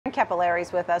Cappelleri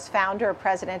is with us, founder,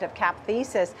 president of Cap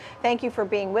Thesis. Thank you for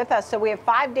being with us. So we have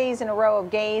 5 days in a row of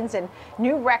gains and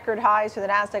new record highs for the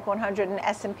Nasdaq 100 and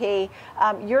S&P.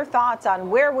 Your thoughts on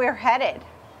where we're headed?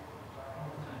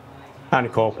 Hi,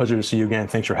 Nicole. Pleasure to see you again.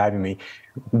 Thanks for having me.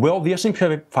 Well, the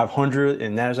S&P 500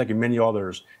 and Nasdaq and many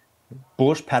others,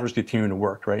 bullish patterns continue to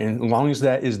work, right? And as long as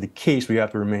that is the case, we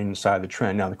have to remain inside the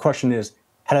trend. Now, the question is,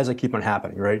 how does that keep on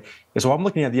happening, right? And so I'm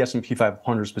looking at the S&P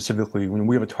 500 specifically when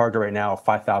we have a target right now of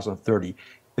 5,030.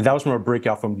 That was from a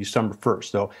breakout from December 1st.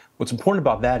 So what's important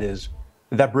about that is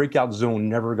that breakout zone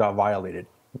never got violated.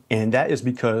 And that is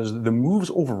because the moves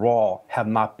overall have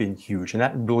not been huge. And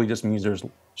that really just means there's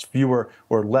fewer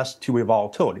or less two-way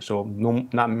volatility. So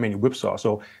not many whipsaw.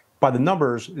 So by the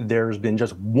numbers, there's been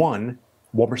just 1%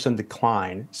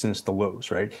 decline since the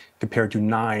lows, right? Compared to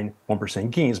 9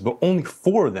 1% gains, but only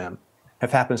 4 of them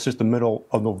have happened since the middle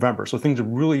of November. So things have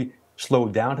really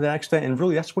slowed down to that extent. And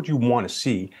really, that's what you want to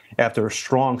see after a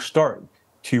strong start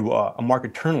to a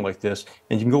market turn like this.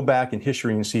 And you can go back in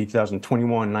history and see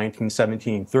 2021, 19,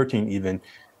 17, 13 even,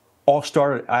 all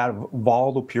started out of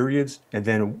volatile periods and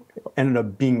then ended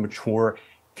up being mature,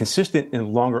 consistent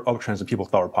and longer uptrends than people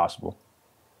thought were possible.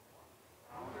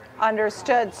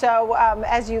 Understood. So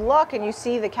as you look and you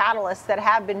see the catalysts that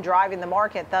have been driving the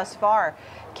market thus far,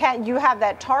 can you have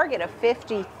that target of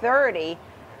 50-30?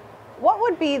 What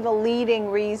would be the leading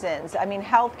reasons? I mean,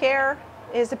 healthcare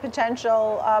is a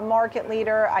potential market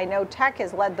leader. I know tech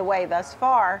has led the way thus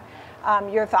far.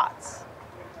 Your thoughts?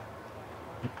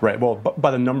 Right. Well, by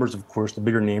the numbers, of course, the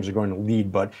bigger names are going to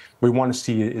lead, but what we want to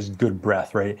see is good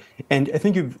breadth, right? And I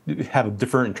think you have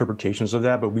different interpretations of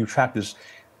that, but we've tracked this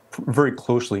very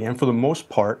closely. And for the most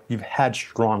part, you've had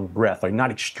strong breadth, like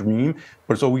not extreme,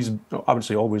 but it's always,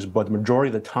 obviously always, but the majority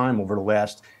of the time over the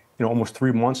last, almost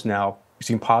 3 months now, we've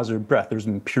seen positive breadth. There's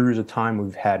been periods of time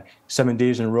we've had 7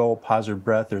 days in a row, positive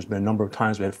breadth. There's been a number of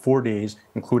times we had 4 days,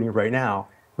 including right now.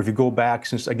 But if you go back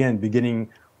since, again, beginning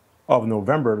of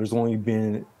November, there's only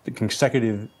been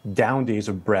consecutive down days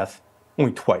of breadth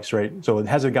only twice, right? So it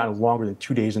hasn't gotten longer than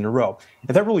 2 days in a row.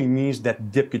 And that really means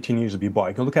that dip continues to be bought.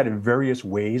 You can look at it various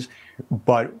ways,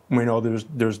 but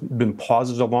there's been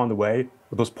pauses along the way,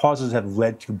 but those pauses have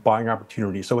led to buying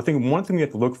opportunities. So I think one thing we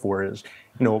have to look for is,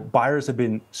 buyers have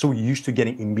been so used to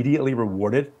getting immediately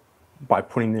rewarded by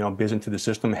putting bids into the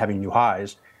system, having new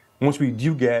highs. Once we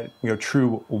do get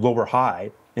true lower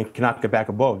high and cannot get back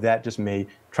above, that just may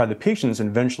try the patience and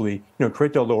eventually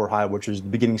create that lower high, which is the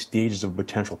beginning stages of a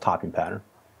potential topping pattern.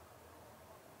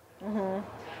 Mm-hmm.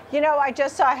 I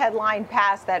just saw a headline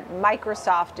pass that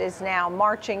Microsoft is now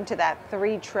marching to that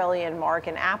 $3 trillion mark,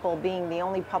 and Apple being the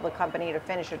only public company to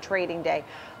finish a trading day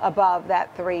above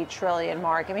that $3 trillion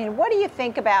mark. I mean, what do you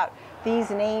think about these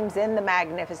names in the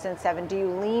Magnificent Seven? Do you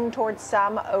lean towards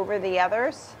some over the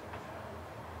others?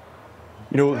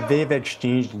 They've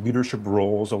exchanged leadership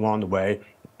roles along the way.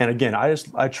 And again,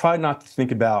 I try not to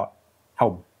think about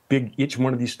how big each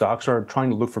one of these stocks are, trying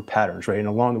to look for patterns, right? And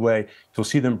along the way, you'll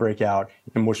see them break out.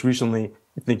 And most recently,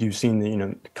 I think you've seen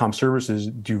the, comm services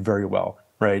do very well,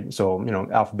 right? So,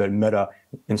 Alphabet, Meta,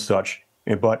 and such.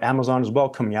 But Amazon as well,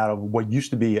 coming out of what used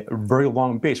to be a very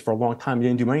long base for a long time, they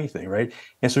didn't do anything, right?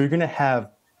 And so you're going to have,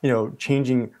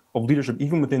 changing of leadership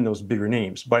even within those bigger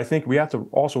names. But I think we have to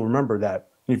also remember that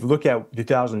if you look at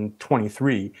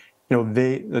 2023,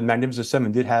 the Magnificent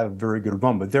Seven did have a very good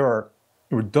run, but there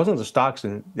were dozens of stocks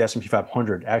in the S&P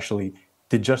 500 actually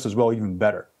did just as well, even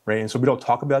better, right? And so we don't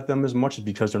talk about them as much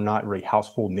because they're not really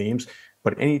household names.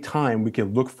 But any time we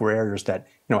can look for areas that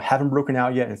haven't broken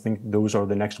out yet and think those are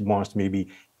the next ones to maybe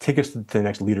take us to the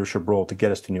next leadership role to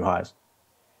get us to new highs.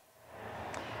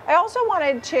 I also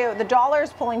wanted the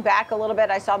dollar's pulling back a little bit.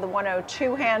 I saw the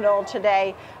 102 handle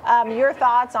today. Your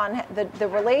thoughts on the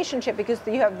relationship, because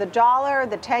you have the dollar,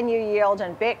 the 10-year yield,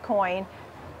 and Bitcoin.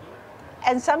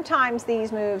 And sometimes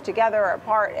these move together or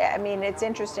apart. I mean, it's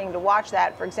interesting to watch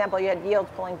that. For example, you had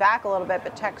yields pulling back a little bit,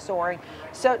 but tech soaring.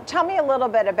 So tell me a little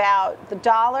bit about the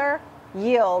dollar,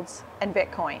 yields, and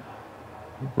Bitcoin.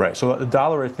 Right. So the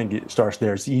dollar, I think it starts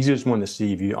there. It's the easiest one to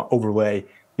see if you overlay.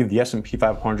 You have the S&P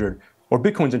 500. Or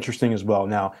Bitcoin's interesting as well.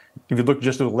 Now, if you look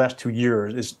just over the last 2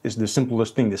 years, it's the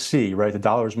simplest thing to see, right? The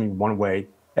dollar is moving one way,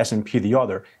 S&P the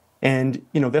other. And,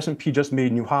 the S&P just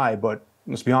made a new high, but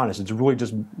let's be honest, it's really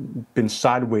just been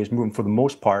sideways moving for the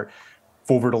most part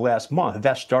for over the last month.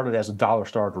 That started as the dollar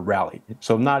started to rally.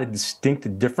 So not a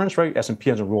distinct difference, right? S&P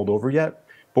hasn't rolled over yet.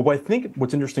 But what I think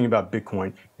what's interesting about Bitcoin,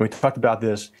 and we talked about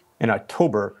this in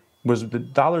October, was the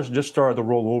dollars just started to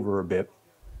roll over a bit.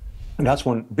 And that's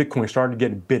when Bitcoin started to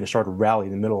get a bid and started to rally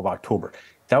in the middle of October.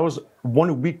 That was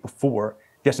 1 week before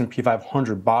the S&P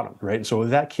 500 bottomed, right? And so in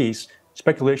that case,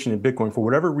 speculation in Bitcoin, for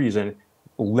whatever reason,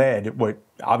 led what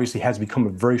obviously has become a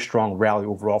very strong rally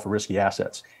overall for risky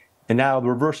assets. And now the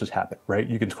reverse has happened, right?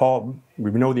 You can call,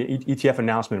 we know the ETF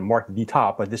announcement marked the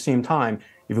top, but at the same time,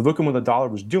 if you look at what the dollar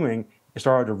was doing, it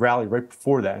started to rally right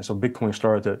before that. And so Bitcoin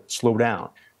started to slow down,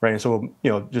 right? And so,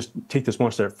 just take this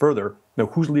one step further.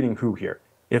 Who's leading who here?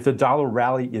 If the dollar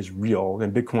rally is real,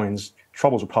 then Bitcoin's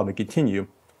troubles will probably continue.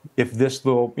 If this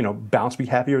little, bounce we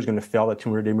have here is going to fail that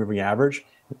 200-day moving average,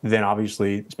 then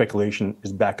obviously speculation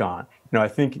is back on. I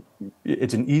think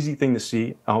it's an easy thing to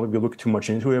see. I don't think we look too much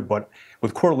into it, but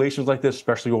with correlations like this,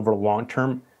 especially over the long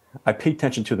term, I pay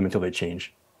attention to them until they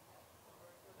change.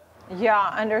 Yeah,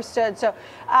 understood. So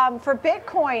for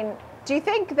Bitcoin, do you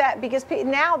think that because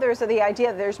now there's the idea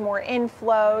that there's more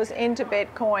inflows into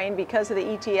Bitcoin because of the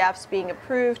ETFs being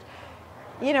approved,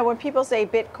 when people say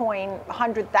Bitcoin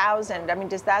 100,000, I mean,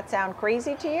 does that sound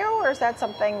crazy to you, or is that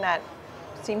something that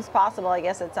seems possible, I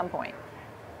guess, at some point?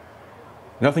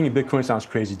 Nothing in Bitcoin sounds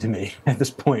crazy to me at this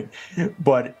point.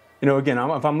 But, again,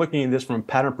 if I'm looking at this from a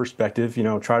pattern perspective,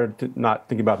 try to not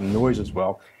think about the noise as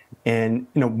well. And,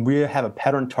 we have a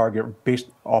pattern target based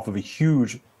off of a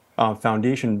huge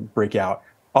foundation breakout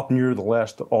up near the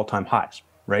last all-time highs,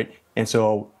 right? And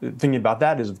so thinking about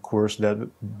that is, of course, that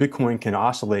Bitcoin can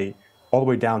oscillate all the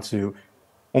way down to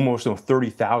almost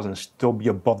 30,000, still be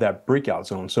above that breakout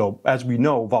zone. So as we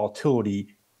know,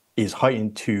 volatility is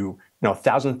heightened to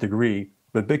 1,000th degree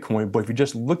with Bitcoin. But if you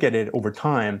just look at it over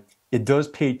time, it does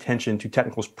pay attention to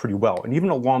technicals pretty well. And even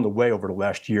along the way over the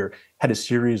last year, had a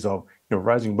series of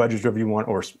rising wedges, whatever you want,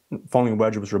 or falling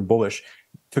wedges, which are bullish,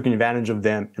 took advantage of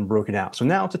them and broke it out. So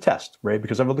now it's a test, right?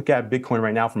 Because if I look at Bitcoin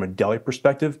right now from a daily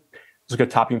perspective, let's look at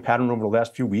a topping pattern over the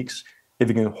last few weeks. If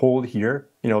it can hold here,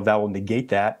 that will negate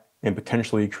that and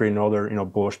potentially create another,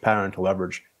 bullish pattern to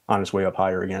leverage on its way up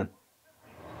higher again.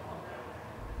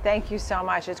 Thank you so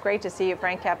much. It's great to see you,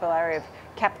 Frank Cappelleri of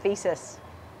Cap Thesis.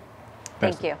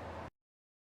 Thank you.